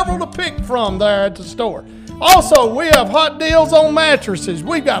have several to pick from there at the store. Also, we have hot deals on mattresses.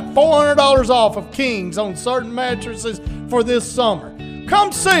 We've got $400 off of Kings on certain mattresses for this summer.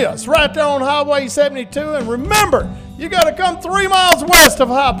 Come see us right there on Highway 72. And remember, you got to come 3 miles west of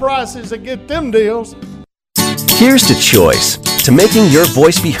high prices to get them deals. Here's to choice, to making your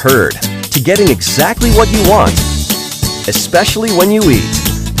voice be heard, to getting exactly what you want, especially when you eat.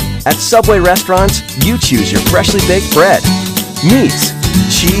 At Subway restaurants, you choose your freshly baked bread, meats,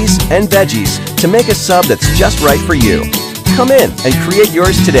 cheese, and veggies to make a sub that's just right for you. Come in and create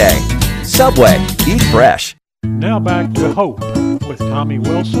yours today. Subway, eat fresh. Now back to Hope with Tommy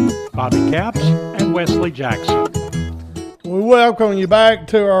Wilson, Bobby Capps, and Wesley Jackson. We welcome you back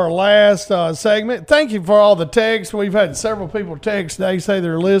to our last segment. Thank you for all the texts. We've had several people text. They say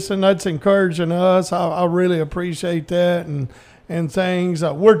they're listening. That's encouraging us. I really appreciate that and things.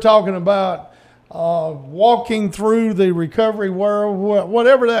 We're talking about walking through the recovery world,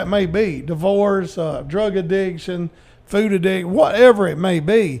 whatever that may be, divorce, drug addiction, food addiction, whatever it may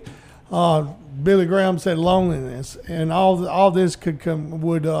be. Billy Graham said loneliness, and all this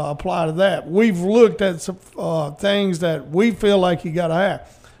would apply to that. We've looked at some things that we feel like you got to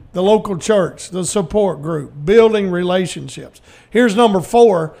have. The local church, the support group, building relationships. Here's number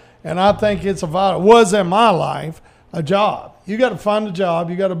 4, and I think it's was in my life, a job. You got to find a job.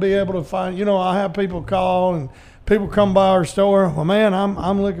 You got to be able to find, I have people call and people come by our store. Well, man,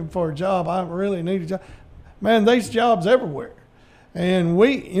 I'm looking for a job. I really need a job. Man, there's jobs everywhere. And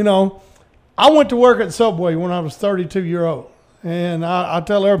I went to work at Subway when I was 32 years old. And I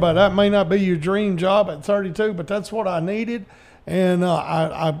tell everybody that may not be your dream job at 32, but that's what I needed. And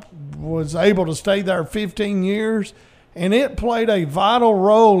I was able to stay there 15 years, and it played a vital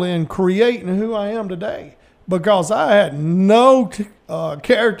role in creating who I am today, because I had no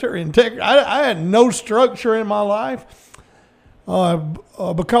character, integrity. I had no structure in my life.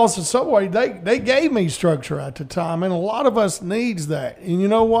 Because of Subway, they gave me structure at the time, and a lot of us needs that. And you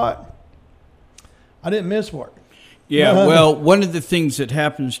know what? I didn't miss work. Yeah, well, one of the things that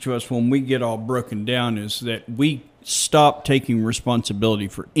happens to us when we get all broken down is that we stop taking responsibility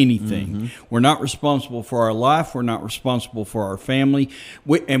for anything. Mm-hmm. We're not responsible for our life. We're not responsible for our family.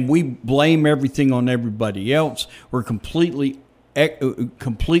 And we blame everything on everybody else. We're completely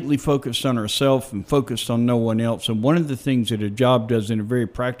focused on ourselves and focused on no one else. And one of the things that a job does in a very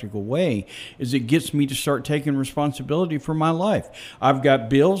practical way is it gets me to start taking responsibility for my life. I've got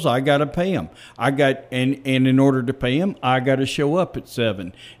bills, I got to pay them. And in order to pay them, I got to show up at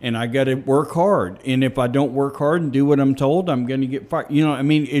 7, and I got to work hard. And if I don't work hard and do what I'm told, I'm going to get fired.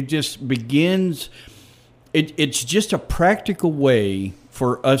 It just begins. It's just a practical way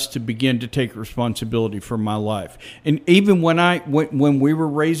for us to begin to take responsibility for my life. And even when we were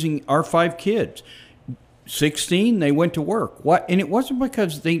raising our 5 kids, 16, they went to work. What? And it wasn't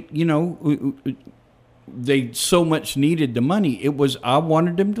because they so much needed the money. It was, I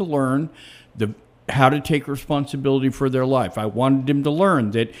wanted them to learn how to take responsibility for their life. I wanted them to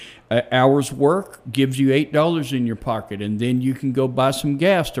learn that hour's work gives you $8 in your pocket, and then you can go buy some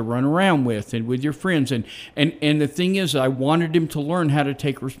gas to run around with and with your friends. And the thing is, I wanted them to learn how to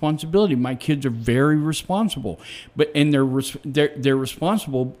take responsibility. My kids are very responsible, and they're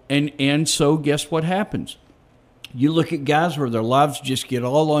responsible, and so guess what happens? You look at guys where their lives just get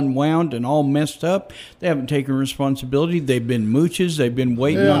all unwound and all messed up. They haven't taken responsibility. They've been mooches. They've been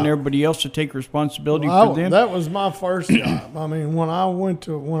waiting on everybody else to take responsibility for them. That was my first job. I mean, when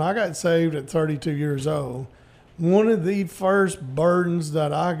I got saved at 32 years old, one of the first burdens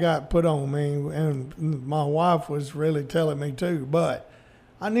that I got put on me, and my wife was really telling me too, but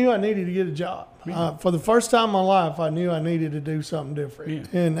I knew I needed to get a job. Yeah. For the first time in my life, I knew I needed to do something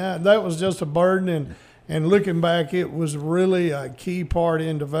different. Yeah. And that was just a burden. And looking back, it was really a key part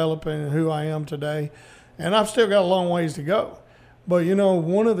in developing who I am today. And I've still got a long ways to go. But,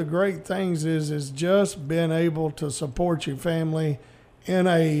 one of the great things is just being able to support your family in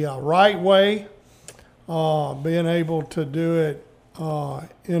a right way, being able to do it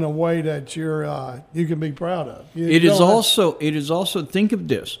in a way that you can be proud of. It is also, think of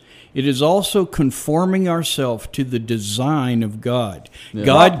this, it is also conforming ourselves to the design of God. Yeah.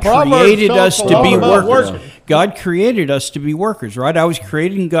 God created us to be workers. God created us to be workers, right? I was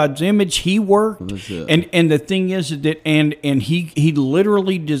created in God's image. He worked. And the thing is that and he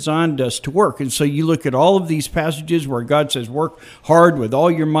literally designed us to work. And so you look at all of these passages where God says, work hard with all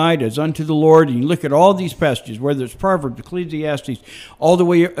your might as unto the Lord. And you look at all these passages, whether it's Proverbs, Ecclesiastes, all the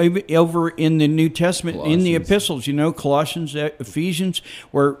way over in the New Testament, in the epistles, Colossians, Ephesians,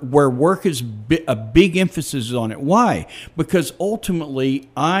 where work is a big emphasis on it. Why? Because ultimately,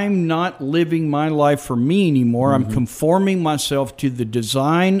 I'm not living my life for me anymore. Mm-hmm. I'm conforming myself to the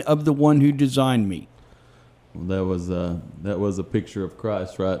design of the one who designed me. Well, that was a picture of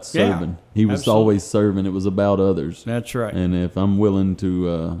Christ, right? Serving. Yeah, he was always serving. It was about others. That's right. And if I'm willing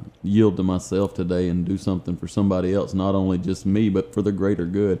to yield to myself today and do something for somebody else, not only just me, but for the greater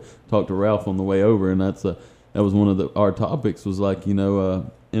good. Talked to Ralph on the way over, and that was one of our topics. Was like,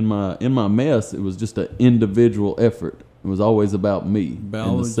 in my mess, it was just an individual effort. It was always about me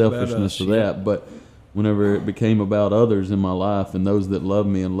and the selfishness of that. Yeah. But whenever it became about others in my life and those that love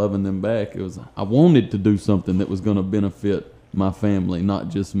me and loving them back, I wanted to do something that was going to benefit my family, not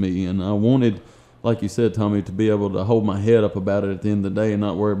just me. And I wanted, like you said, Tommy, to be able to hold my head up about it at the end of the day and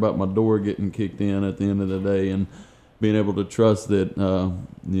not worry about my door getting kicked in at the end of the day, and being able to trust that,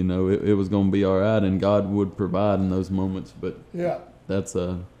 it was going to be all right and God would provide in those moments. But yeah, that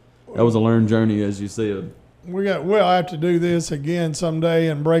was a learned journey, as you said. We'll have to do this again someday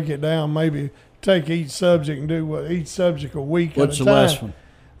and break it down. Maybe take each subject and do each subject a week at a time. What's the last one?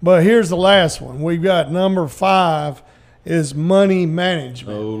 But here's the last one. We've got number 5. is money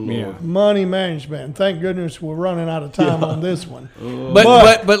management. Oh, Lord. Yeah. Money management. And thank goodness we're running out of time on this one.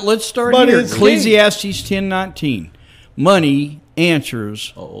 But let's start here. it's Ecclesiastes 10:19. Money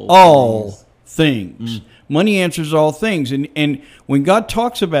answers all things. Money answers all things. And when God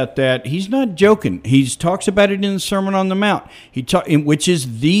talks about that, he's not joking. He talks about it in the Sermon on the Mount, which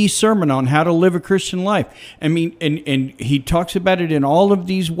is the sermon on how to live a Christian life. I mean, and he talks about it in all of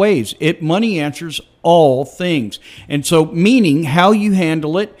these ways. Money answers all things. And so, meaning how you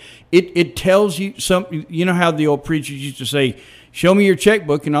handle it, it tells you something. You know how the old preachers used to say, show me your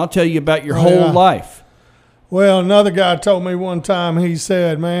checkbook and I'll tell you about your whole life. Well, another guy told me one time, he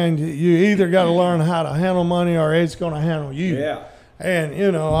said, man, you either got to learn how to handle money or it's going to handle you. Yeah. And, you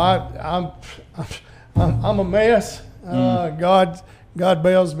know, I'm a mess. God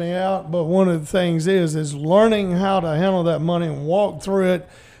bails me out. But one of the things is learning how to handle that money and walk through it,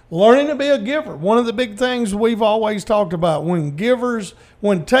 learning to be a giver. One of the big things we've always talked about, when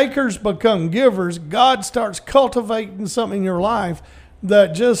takers become givers, God starts cultivating something in your life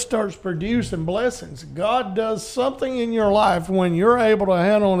that just starts producing blessings. God does something in your life when you're able to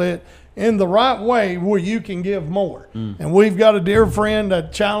handle it in the right way where you can give more. And we've got a dear friend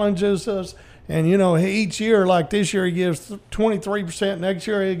that challenges us. And, you know, each year, like this year, he gives 23%. Next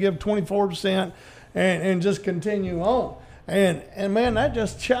year, he'll give 24% and just continue on. And man, that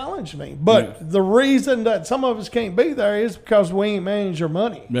just challenged me. But the reason that some of us can't be there is because we ain't managed our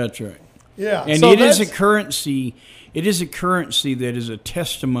money. That's right. Yeah. And it is a currency. It is a currency that is a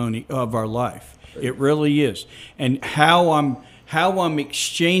testimony of our life. It really is. And how I'm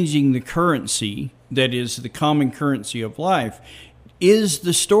exchanging the currency that is the common currency of life is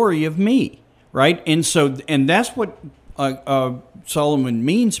the story of me, right? And that's what Solomon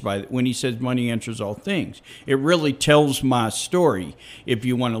means by it when he says money answers all things. It really tells my story if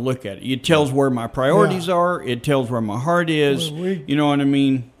you want to look at it. It tells where my priorities are. It tells where my heart is. You know what I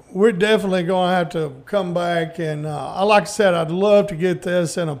mean? We're definitely going to have to come back. And like I said, I'd love to get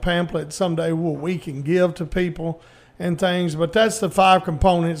this in a pamphlet someday where we can give to people and things. But that's the 5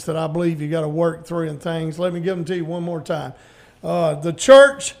 components that I believe you got to work through and things. Let me give them to you one more time. The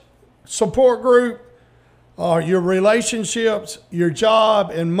church support group, your relationships, your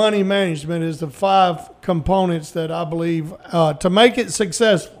job, and money management is the 5 components that I believe to make it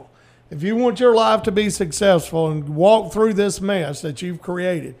successful. If you want your life to be successful and walk through this mess that you've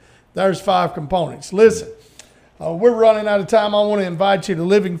created, there's 5 components. Listen, we're running out of time. I want to invite you to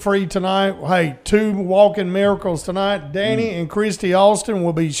Living Free tonight. Hey, 2 walking miracles tonight. Danny and Christy Austin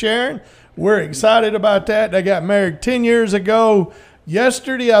will be sharing. We're excited about that. They got married 10 years ago.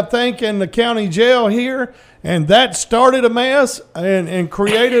 Yesterday, I think, in the county jail here, and that started a mess and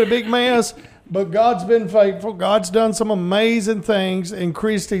created a big mess. But God's been faithful. God's done some amazing things in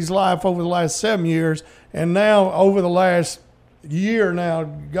Christy's life over the last 7 years. And now, over the last year now,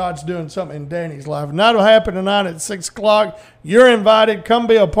 God's doing something in Danny's life. And that'll happen tonight at 6 o'clock. You're invited. Come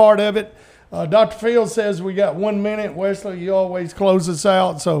be a part of it. Dr. Field says we got 1 minute. Wesley, you always close us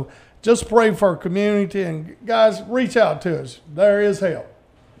out. So just pray for our community. And, guys, reach out to us. There is help.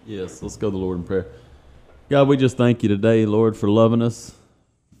 Yes, let's go to the Lord in prayer. God, we just thank you today, Lord, for loving us,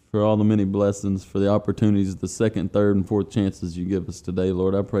 for all the many blessings, for the opportunities, the second, third, and fourth chances you give us today.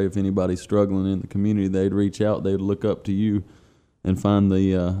 Lord, I pray if anybody's struggling in the community, they'd reach out, they'd look up to you and find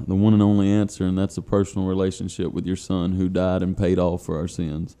the one and only answer, and that's a personal relationship with your Son who died and paid all for our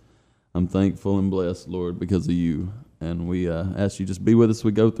sins. I'm thankful and blessed, Lord, because of you. And we ask you just be with us as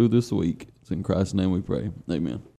we go through this week. It's in Christ's name we pray. Amen.